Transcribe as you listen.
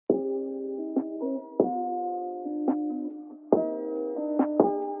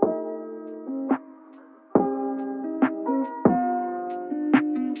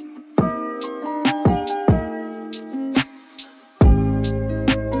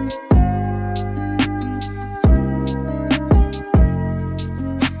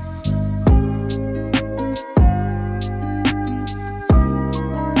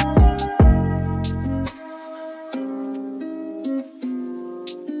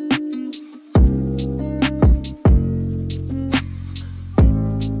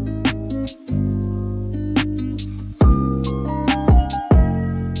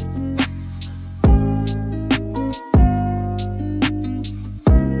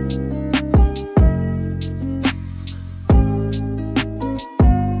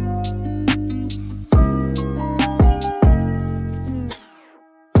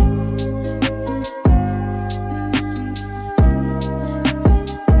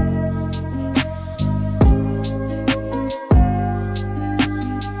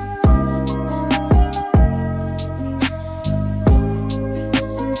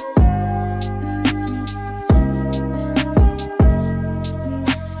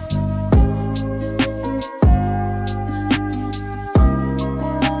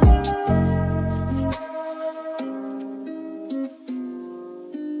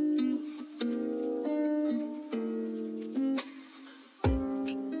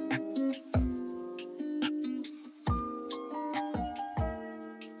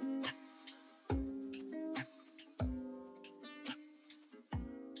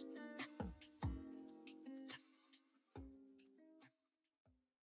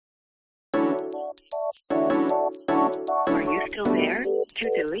Still there?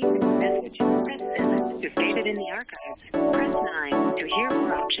 To delete message, press 7. To save it in the archives, press 9. To hear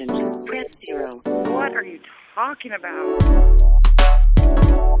more options, press 0. What are you talking about?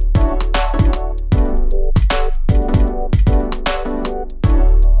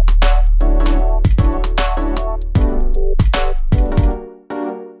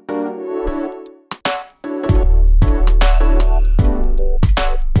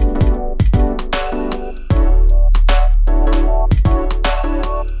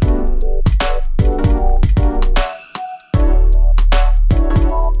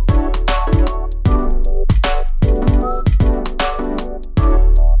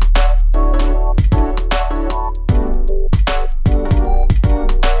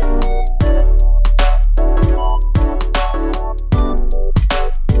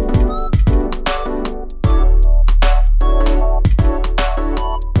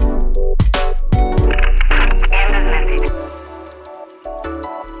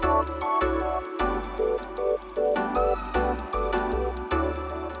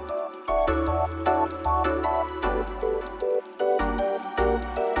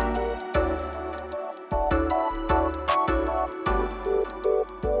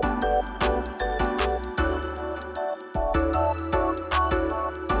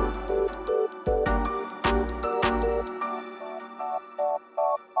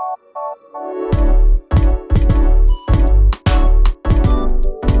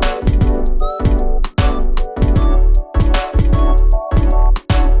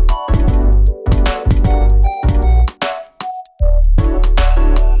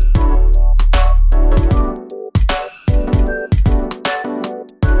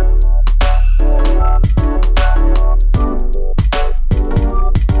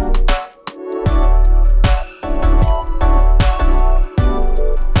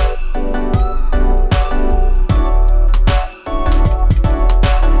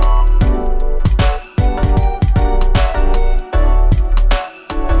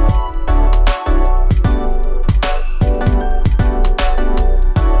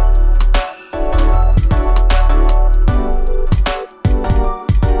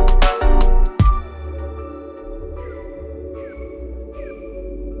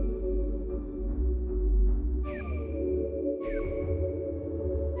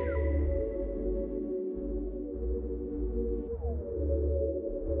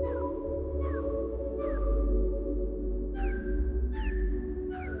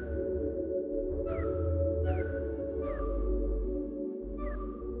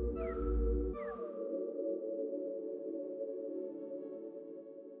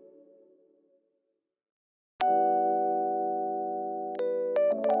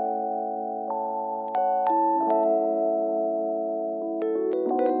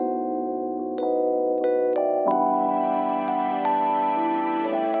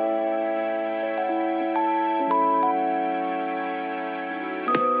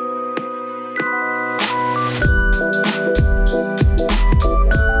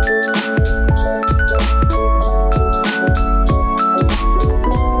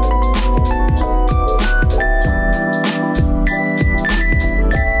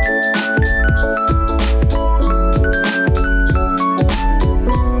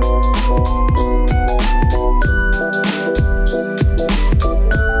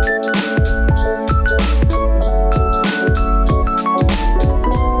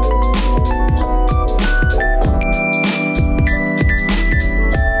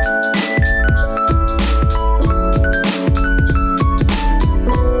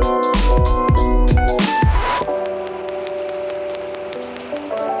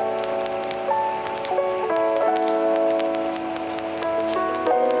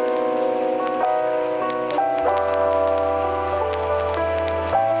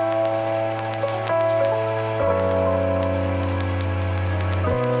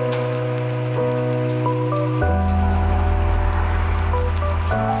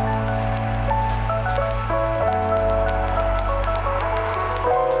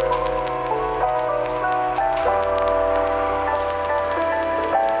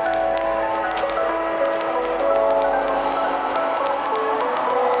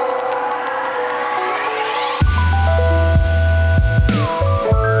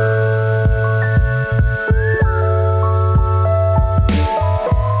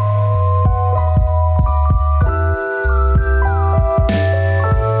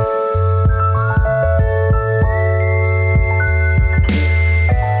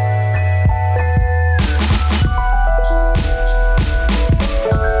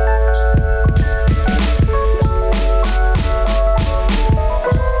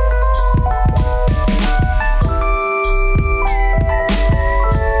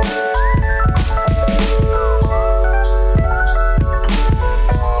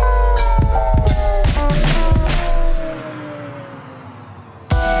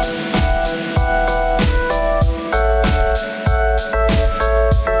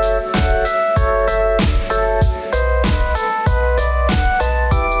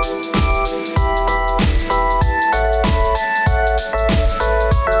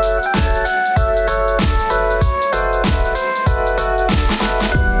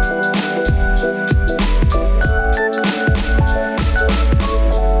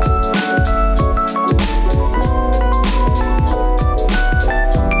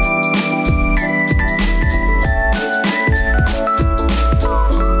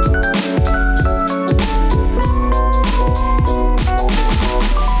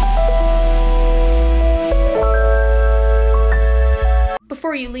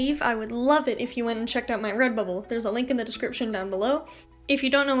 you leave, I would love it if you went and checked out my Redbubble. There's a link in the description down below. If you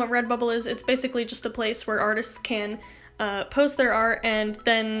don't know what Redbubble is, it's basically just a place where artists can post their art, and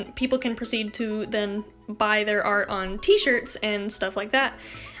then people can proceed to then buy their art on t-shirts and stuff like that.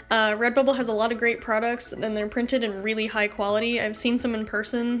 Redbubble has a lot of great products, and they're printed in really high quality. I've seen some in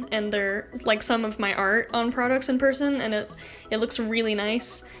person, and they're like some of my art on products in person, and it looks really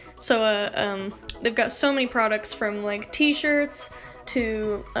nice. So they've got so many products, from like t-shirts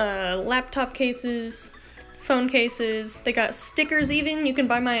to laptop cases, phone cases. They got stickers even. You can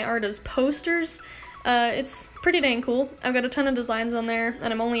buy my art as posters. It's pretty dang cool. I've got a ton of designs on there,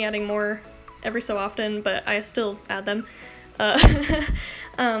 and I'm only adding more every so often, but I still add them.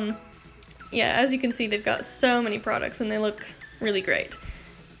 Yeah, as you can see, they've got so many products, and they look really great.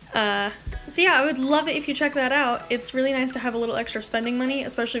 So yeah, I would love it if you check that out. It's really nice to have a little extra spending money,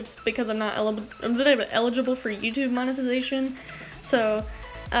 especially because I'm not eligible for YouTube monetization. So,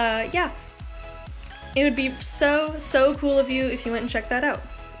 yeah. It would be so cool of you if you went and checked that out.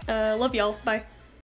 Love y'all. Bye.